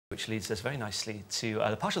which leads us very nicely to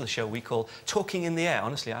the part of the show we call Talking in the Air.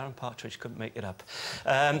 Honestly, Aaron Partridge couldn't make it up.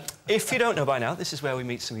 If you don't know by now, this is where we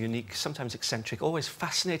meet some unique, sometimes eccentric, always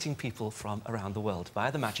fascinating people from around the world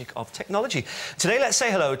via the magic of technology. Today, let's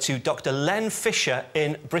say hello to Dr. Len Fisher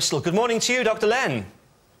in Bristol. Good morning to you, Dr. Len.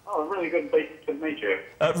 Oh, really good to meet you.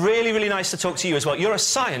 Really, really nice to talk to you as well. You're a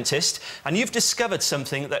scientist, and you've discovered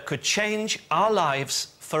something that could change our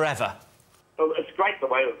lives forever. Well, it's great the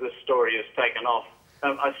way that this story has taken off.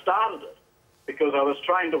 I started it because I was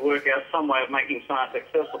trying to work out some way of making science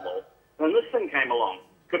accessible, and then this thing came along.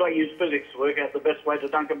 Could I use physics to work out the best way to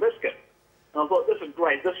dunk a biscuit? And I thought, this is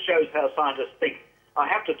great. This shows how scientists think. I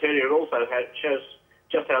have to tell you, it also shows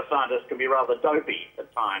just how scientists can be rather dopey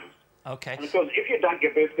at times. Okay. And of course, if you dunk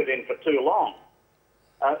your biscuit in for too long,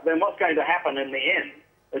 then what's going to happen in the end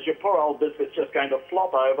is your poor old biscuit's just going to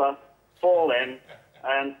flop over, fall in,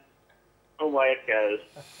 and away it goes.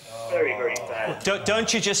 Very, very sad.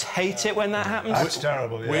 Don't you just hate it when that happens? That's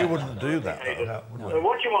terrible, yeah. We wouldn't do that, though. So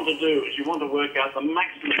what you want to do is you want to work out the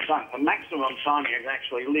maximum dunk, the maximum time you can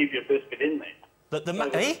actually leave your biscuit in there. So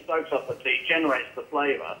that it soaks up the tea, generates the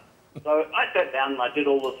flavour. So I sat down and I did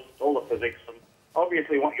all the physics. And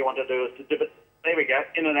obviously what you want to do is to dip it, there we go,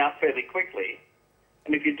 in and out fairly quickly.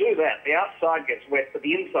 And if you do that, the outside gets wet, but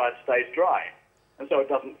the inside stays dry, and so it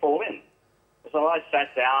doesn't fall in. So I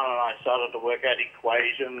sat down and I started to work out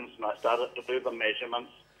equations, and I started to do the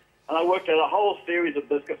measurements, and I worked out a whole series of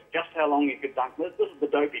biscuits, just how long you could dunk this. This is the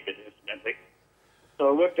dopey bit, incidentally. So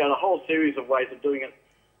I worked out a whole series of ways of doing it.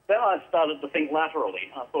 Then I started to think laterally,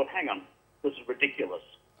 and I thought, hang on, this is ridiculous.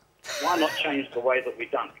 Why not change the way that we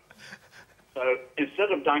dunk? So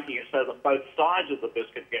instead of dunking it so that both sides of the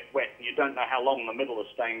biscuit get wet and you don't know how long the middle is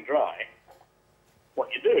staying dry, what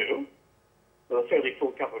you do, with a fairly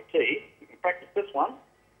full cup of tea, you can practice this one,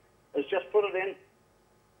 is just put it in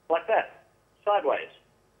like that, sideways.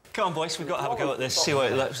 Come on, boys, we've got to have a go at this, see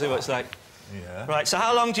what it's like. Yeah. Right, so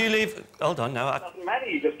how long do you leave... Hold on, now. It doesn't matter,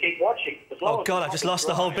 you just keep watching. Oh, God, I've just lost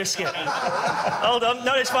the whole biscuit. Hold on.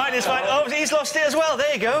 No, it's fine, it's fine. Oh, he's lost it as well.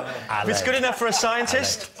 There you go. If it's good enough for a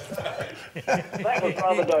scientist. That was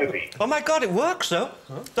rather dopey. Oh, my God, it works, though.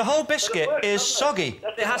 The whole biscuit is soggy.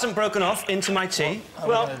 It hasn't broken off into my tea.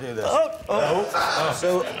 Well, do this.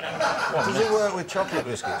 So, does it work with chocolate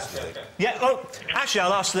biscuits, do you think? Yeah, oh, actually,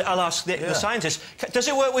 I'll ask the scientist. Does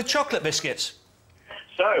it work with chocolate biscuits?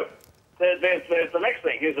 So, there's the next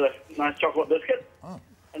thing. Here's a nice chocolate biscuit. Oh.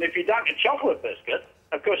 And if you dunk a chocolate biscuit,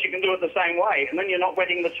 of course you can do it the same way, and then you're not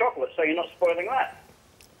wetting the chocolate, so you're not spoiling that.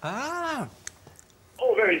 Ah.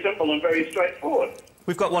 All very simple and very straightforward.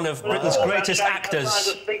 We've got one of Britain's greatest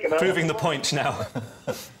actors proving the point now.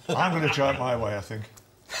 I'm going to try it my way, I think.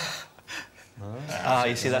 Ah,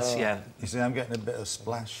 you see, that's, yeah. You see, I'm getting a bit of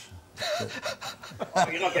splash. Oh,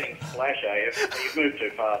 you're not getting splash, are you? You've moved too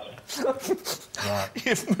fast. Right.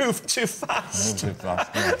 You've moved too fast. Moved too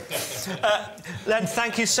fast, yeah. Len,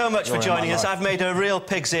 thank you so much for joining us. I've made a real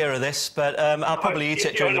pig's ear of this, but I'll probably eat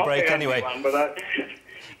it during the break anyway.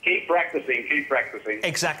 Keep practicing, keep practicing.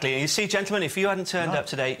 Exactly. And you see, gentlemen, if you hadn't turned up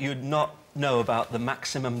today, you'd not know about the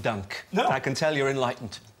maximum dunk. No. I can tell you're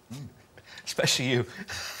enlightened. Especially you.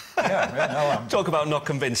 No, Talk about not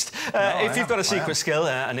convinced. If you've got a secret skill,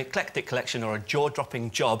 an eclectic collection or a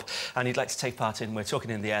jaw-dropping job and you'd like to take part in We're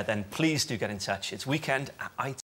Talking in the Air, then please do get in touch. It's weekend at ITV.